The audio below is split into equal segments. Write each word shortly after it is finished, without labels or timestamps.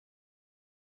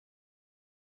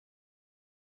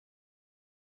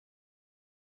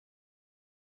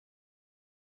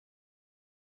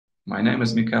My name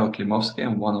is Michail Klimovskij.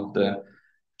 I'm one of the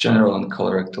general and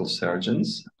colorectal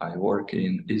surgeons. I work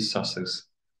in East Sussex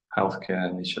Healthcare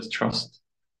NHS Trust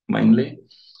mainly,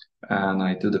 and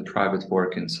I do the private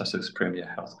work in Sussex Premier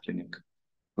Health Clinic,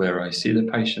 where I see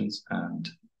the patients and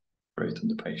operate on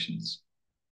the patients.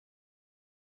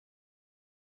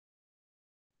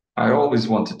 I always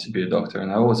wanted to be a doctor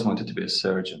and I always wanted to be a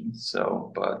surgeon.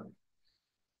 But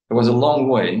it was a long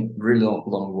way, really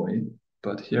long way,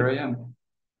 but here I am.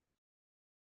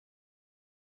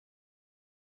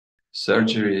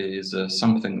 Surgery is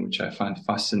something which I find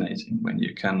fascinating when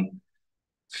you can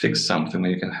fix something, when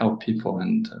you can help people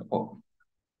and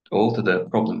alter their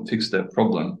problem, fix their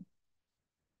problem.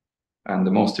 And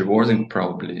the most rewarding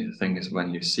probably thing is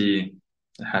when you see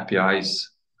the happy eyes,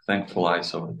 thankful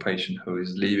eyes of the patient who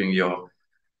is leaving your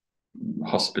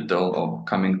hospital or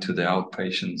coming to the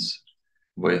outpatients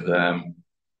with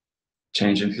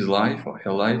changing his life or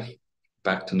her life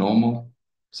back to normal,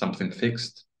 something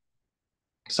fixed.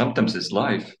 Sometimes it's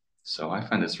life. So I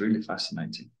find this really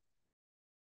fascinating.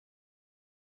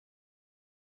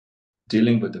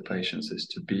 Dealing with the patients is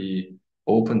to be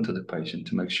open to the patient,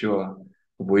 to make sure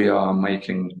we are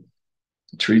making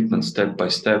treatment step by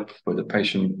step with the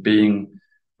patient being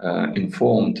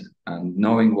informed and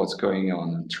knowing what's going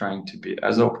on and trying to be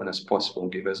as open as possible,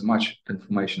 give as much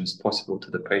information as possible to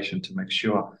the patient to make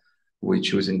sure we're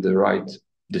choosing the right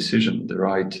decision, the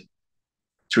right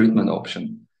treatment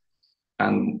option.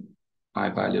 And I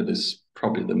value this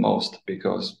probably the most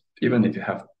because even if you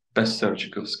have best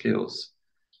surgical skills,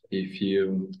 if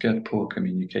you get poor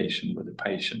communication with the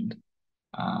patient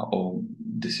or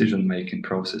decision-making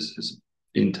processes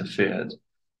interfered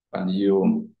and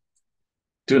you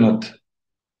do not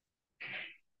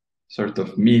sort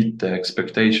of meet the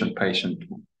expectation patient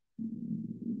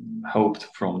hoped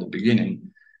from the beginning,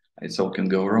 it all can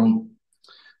go wrong.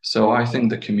 So I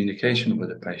think the communication with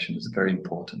the patient is very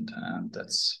important, and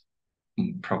that's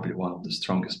probably one of the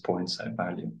strongest points I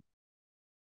value.